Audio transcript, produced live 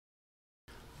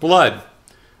Blood,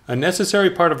 a necessary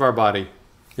part of our body,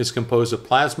 is composed of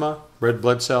plasma, red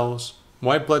blood cells,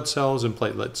 white blood cells, and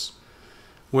platelets.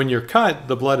 When you're cut,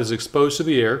 the blood is exposed to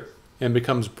the air and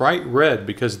becomes bright red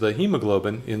because of the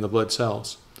hemoglobin in the blood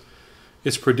cells.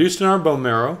 It's produced in our bone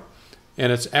marrow,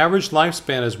 and its average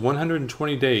lifespan is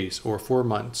 120 days or 4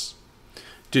 months.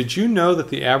 Did you know that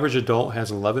the average adult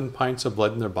has 11 pints of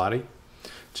blood in their body?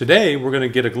 Today, we're going to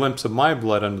get a glimpse of my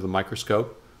blood under the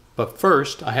microscope, but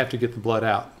first, I have to get the blood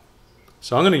out.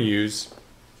 So I'm going to use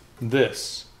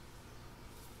this.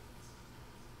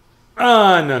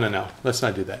 No. Let's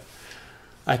not do that.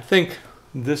 I think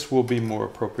this will be more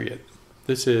appropriate.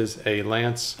 This is a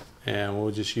lance, and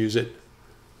we'll just use it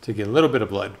to get a little bit of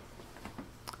blood.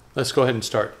 Let's go ahead and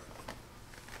start.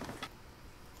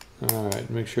 All right,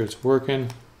 make sure it's working.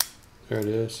 There it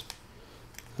is.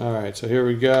 All right, so here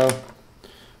we go.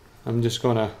 I'm just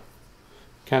going to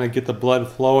kind of get the blood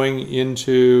flowing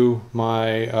into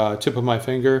my tip of my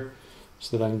finger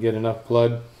so that I can get enough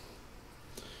blood.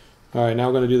 All right, now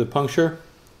we're going to do the puncture.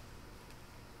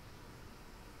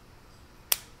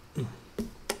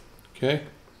 Okay.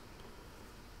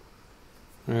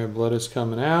 All right, blood is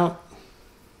coming out.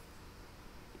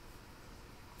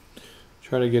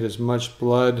 Try to get as much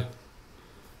blood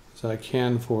as I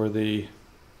can for the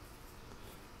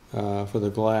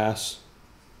glass.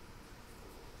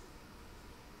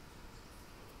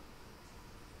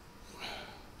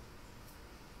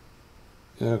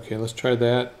 Okay, let's try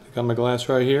that. I got my glass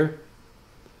right here.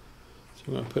 So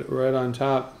I'm going to put it right on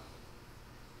top.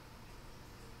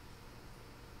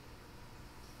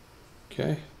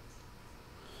 Okay.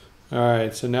 All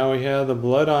right, so now we have the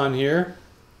blood on here,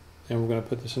 and we're going to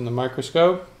put this in the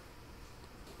microscope.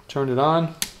 Turn it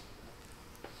on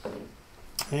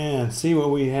and see what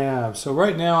we have. So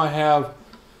right now I have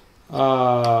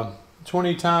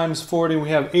 20 times 40. We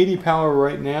have 80 power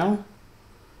right now.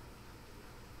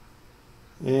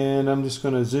 And I'm just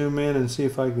going to zoom in and see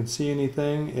if I can see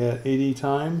anything at 80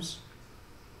 times.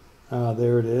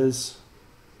 There it is.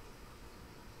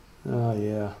 Oh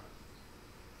yeah.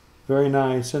 Very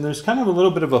nice. And there's kind of a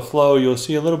little bit of a flow. You'll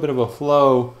see a little bit of a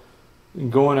flow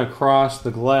going across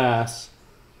the glass,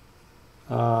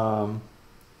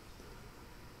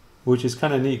 which is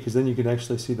kind of neat because then you can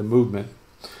actually see the movement.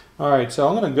 All right, so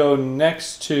I'm going to go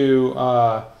next to,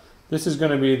 this is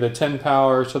going to be the 10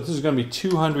 power, so this is going to be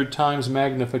 200 times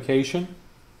magnification.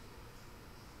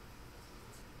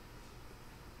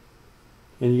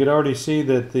 And you can already see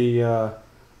that the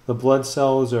blood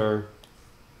cells are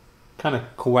kind of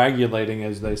coagulating,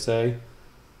 as they say.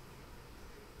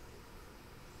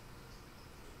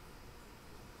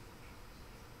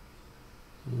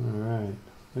 All right,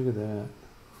 look at that.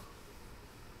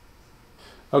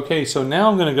 Okay, so now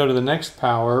I'm going to go to the next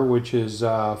power, which is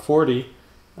 40.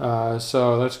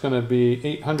 So that's going to be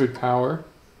 800 power.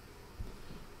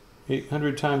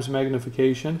 800 times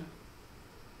magnification.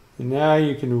 And now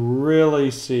you can really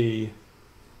see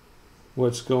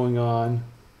what's going on.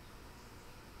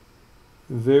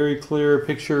 Very clear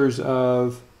pictures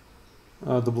of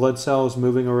the blood cells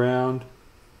moving around.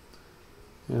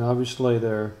 And obviously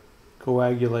they're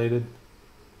coagulated.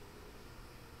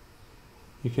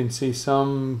 You can see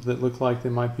some that look like they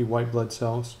might be white blood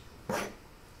cells.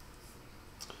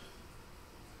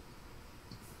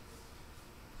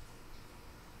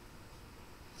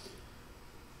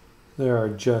 There are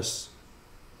just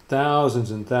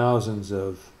thousands and thousands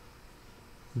of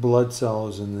blood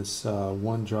cells in this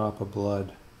one drop of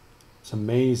blood. It's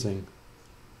amazing.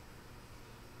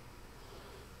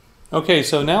 Okay,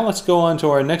 so now let's go on to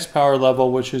our next power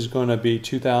level, which is going to be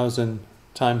 2000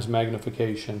 times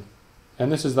magnification.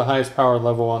 And this is the highest power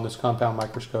level on this compound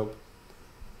microscope.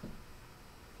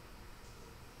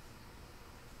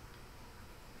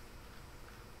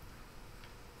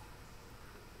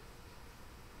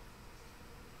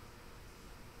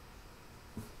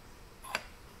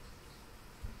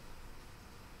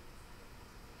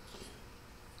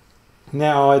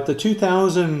 Now at the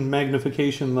 2000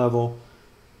 magnification level,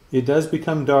 it does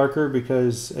become darker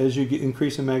because as you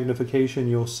increase in magnification,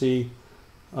 you'll see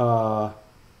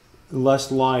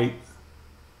less light,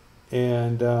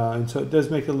 and so it does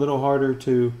make it a little harder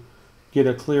to get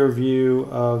a clear view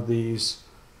of these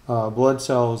blood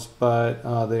cells,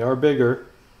 but they are bigger,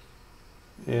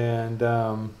 and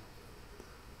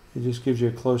it just gives you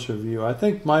a closer view. I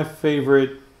think my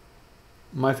favorite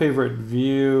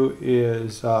view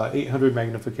is 800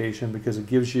 magnification because it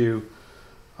gives you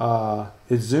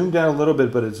it's zoomed out a little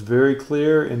bit, but it's very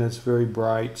clear and it's very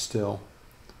bright still.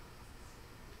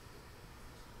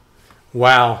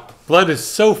 Wow, blood is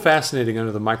so fascinating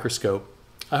under the microscope.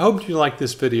 I hope you liked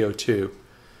this video too.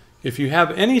 If you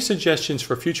have any suggestions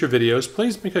for future videos,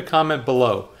 please make a comment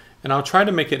below, and I'll try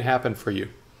to make it happen for you.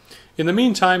 In the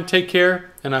meantime, take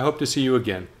care, and I hope to see you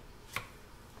again.